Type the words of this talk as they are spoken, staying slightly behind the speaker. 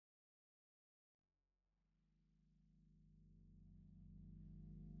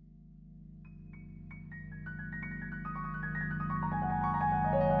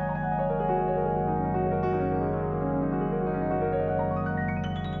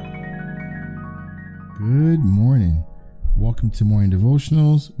Good morning. Welcome to Morning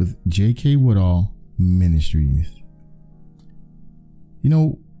Devotionals with J.K. Woodall Ministries. You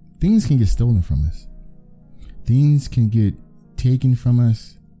know, things can get stolen from us. Things can get taken from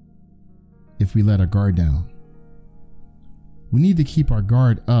us if we let our guard down. We need to keep our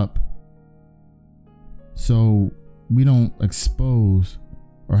guard up so we don't expose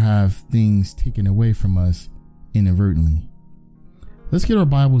or have things taken away from us inadvertently. Let's get our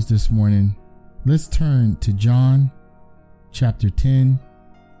Bibles this morning. Let's turn to John chapter 10,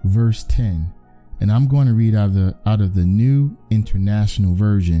 verse 10. And I'm going to read out of the New International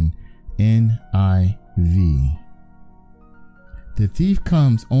Version, NIV. The thief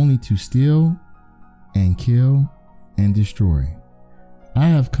comes only to steal and kill and destroy. I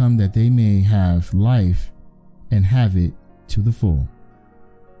have come that they may have life and have it to the full.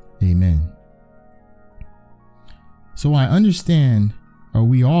 Amen. So I understand, or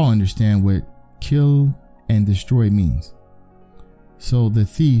we all understand, what kill and destroy means. So the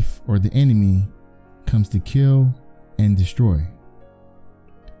thief or the enemy comes to kill and destroy.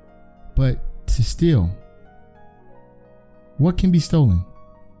 But to steal, what can be stolen?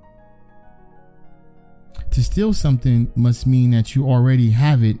 To steal something must mean that you already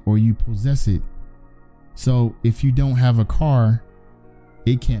have it or you possess it. So if you don't have a car,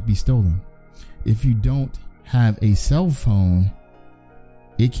 it can't be stolen. If you don't have a cell phone,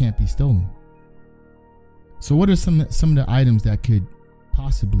 it can't be stolen. So what are some of the items that could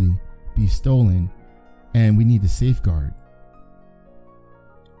possibly be stolen and we need to safeguard?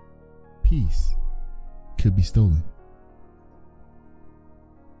 Peace could be stolen.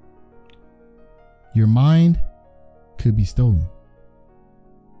 Your mind could be stolen.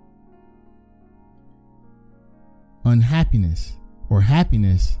 Unhappiness or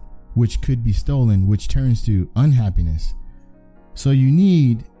happiness, which could be stolen, which turns to unhappiness. So you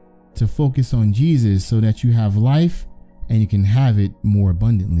need to focus on Jesus so that you have life and you can have it more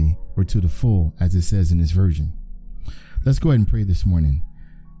abundantly or to the full, as it says in this version. Let's go ahead and pray this morning.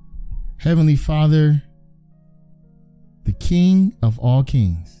 Heavenly Father, the King of all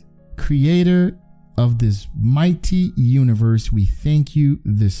kings, creator of this mighty universe, we thank you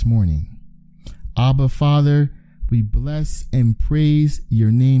this morning. Abba, Father, we bless and praise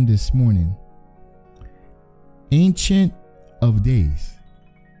your name this morning. Ancient of days,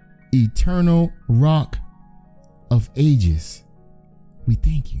 eternal rock of ages, we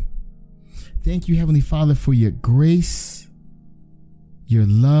thank you. Thank you, Heavenly Father, for your grace, your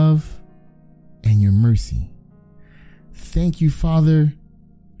love, and your mercy. Thank you, Father,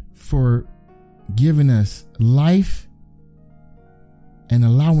 for giving us life and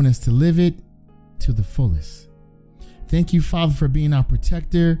allowing us to live it to the fullest. Thank you, Father, for being our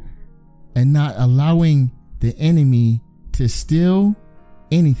protector and not allowing the enemy to steal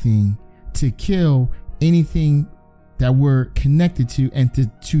anything, to kill anything that we're connected to, and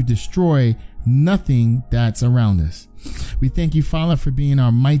to destroy nothing that's around us. We thank you, Father, for being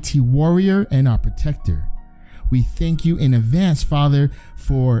our mighty warrior and our protector. We thank you in advance, Father,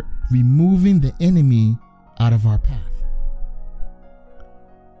 for removing the enemy out of our path.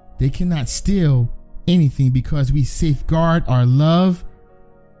 They cannot steal anything because we safeguard our love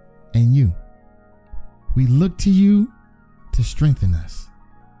and you. We look to you to strengthen us,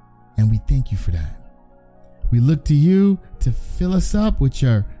 and we thank you for that. We look to you to fill us up with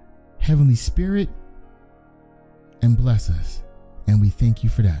your Heavenly Spirit and bless us, and we thank you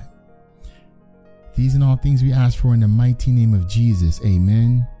for that. These and all things we ask for in the mighty name of Jesus.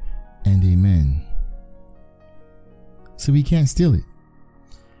 Amen and amen. So we can't steal it.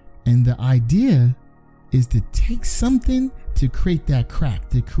 And the idea is to take something to create that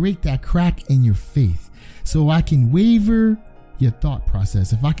crack in your faith. So I can waver your thought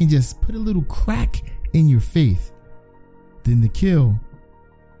process. If I can just put a little crack in your faith, then the kill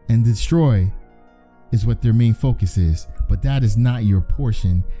and destroy is what their main focus is. But that is not your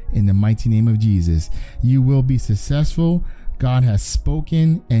portion in the mighty name of Jesus. You will be successful. God has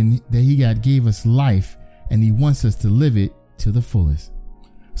spoken, and that he gave us life, and he wants us to live it to the fullest.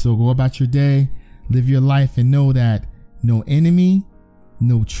 So go about your day, live your life, and know that no enemy,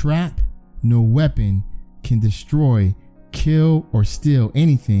 no trap, no weapon can destroy, kill, or steal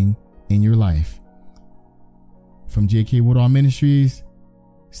anything in your life. From J.K. Woodall Ministries,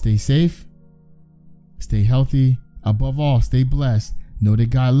 stay safe, stay healthy, above all, stay blessed, know that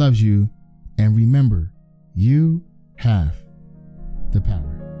God loves you, and remember, you have the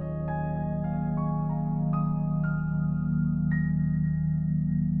power.